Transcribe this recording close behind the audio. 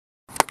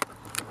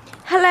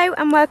Hello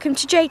and welcome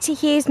to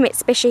JT Hughes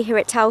Mitsubishi here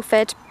at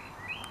Telford.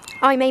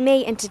 I'm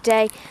Amy and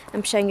today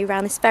I'm showing you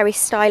around this very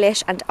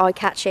stylish and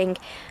eye-catching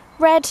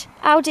red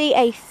Audi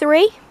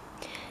A3.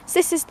 So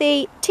this is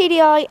the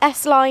TDI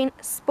S-Line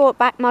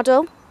Sportback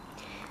model.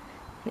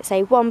 It's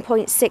a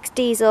 1.6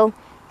 diesel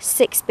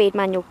 6-speed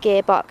manual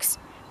gearbox,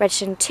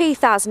 registered in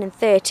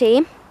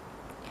 2013. It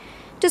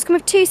does come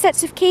with two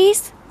sets of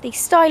keys, the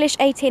stylish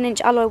 18-inch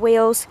alloy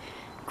wheels,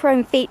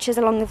 chrome features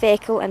along the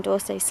vehicle and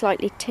also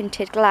slightly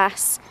tinted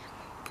glass.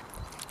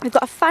 We've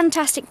got a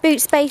fantastic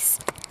boot space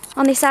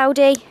on this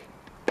Audi,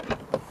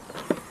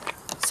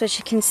 so as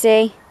you can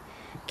see,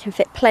 can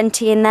fit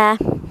plenty in there.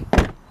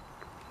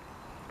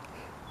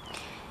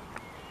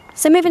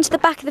 So moving to the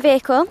back of the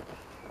vehicle,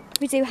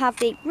 we do have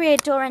the rear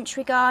door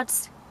entry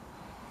guards,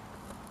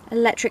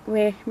 electric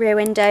rear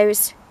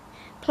windows,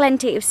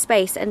 plenty of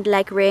space and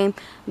leg room,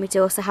 and we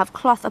do also have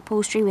cloth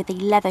upholstery with the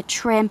leather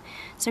trim,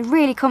 so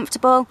really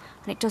comfortable,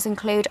 and it does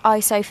include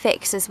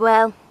ISOFIX as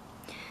well.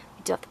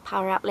 We do have the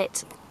power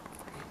outlet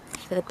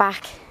for the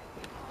back.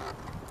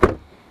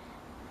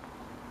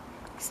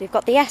 So we've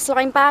got the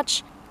S-Line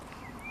badge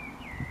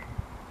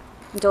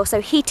and also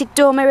heated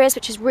door mirrors,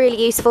 which is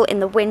really useful in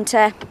the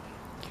winter.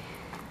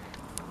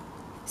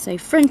 So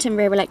front and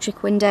rear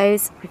electric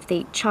windows with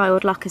the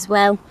child lock as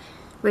well.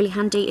 Really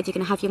handy if you're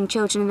going to have young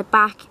children in the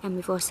back, and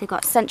we've also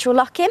got central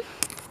locking.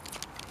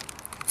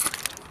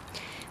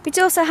 We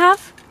do also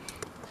have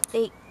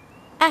the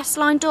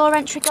S-Line door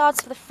entry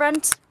guards for the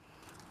front.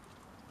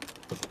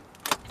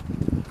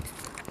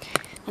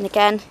 And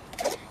again,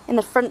 in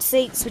the front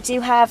seats we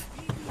do have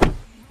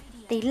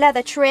the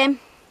leather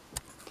trim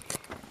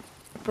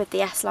with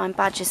the S-Line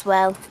badge as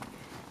well.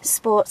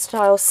 Sport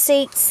style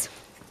seats.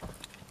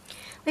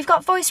 We've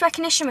got voice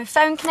recognition with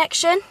phone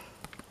connection.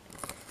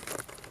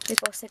 We've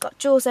also got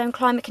dual zone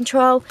climate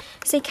control,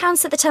 so you can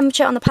set the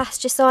temperature on the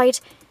passenger side,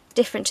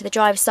 different to the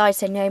driver's side,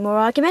 so no more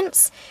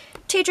arguments.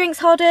 2 drinks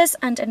holders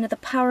and another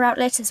power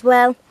outlet as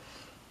well.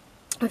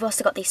 We've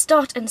also got the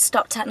start and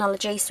stop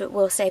technology, so it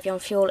will save you on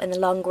fuel in the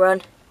long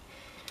run.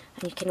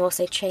 And you can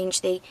also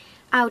change the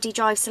Audi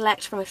Drive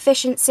Select from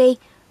efficiency,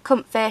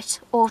 comfort,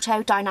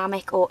 auto,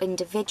 dynamic or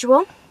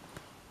individual.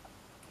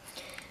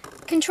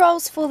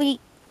 Controls for the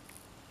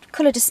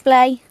colour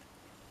display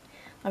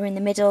are in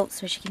the middle,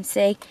 so as you can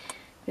see,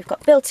 we've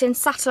got built-in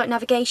satellite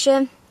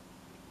navigation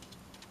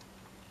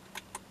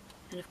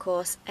and of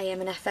course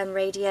AM and FM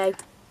radio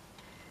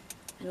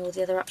and all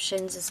the other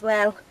options as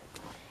well.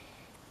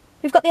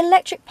 We've got the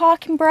electric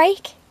parking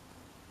brake,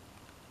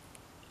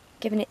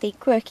 giving it the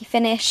quirky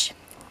finish.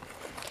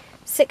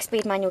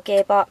 6-speed manual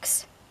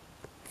gearbox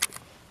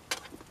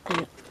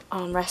and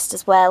armrest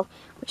as well,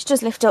 which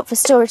does lift up for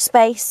storage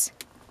space.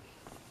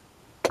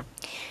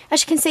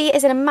 As you can see, it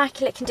is in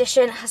immaculate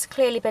condition, has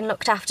clearly been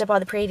looked after by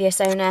the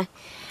previous owner,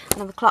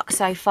 and on the clock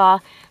so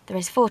far there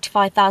is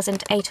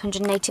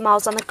 45,880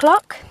 miles on the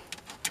clock.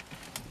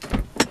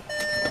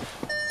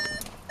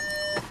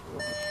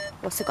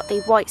 We've also got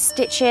the white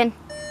stitching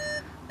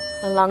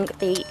along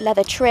the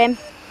leather trim.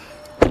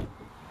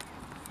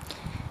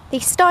 The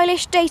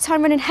stylish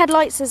daytime running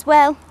headlights as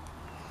well.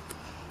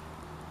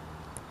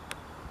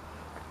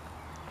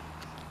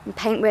 And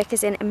paintwork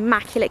is in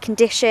immaculate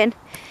condition.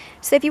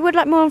 So if you would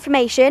like more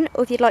information,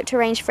 or if you'd like to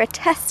arrange for a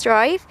test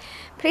drive,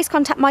 please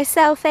contact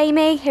myself,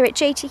 Amy, here at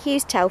JT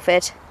Hughes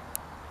Telford.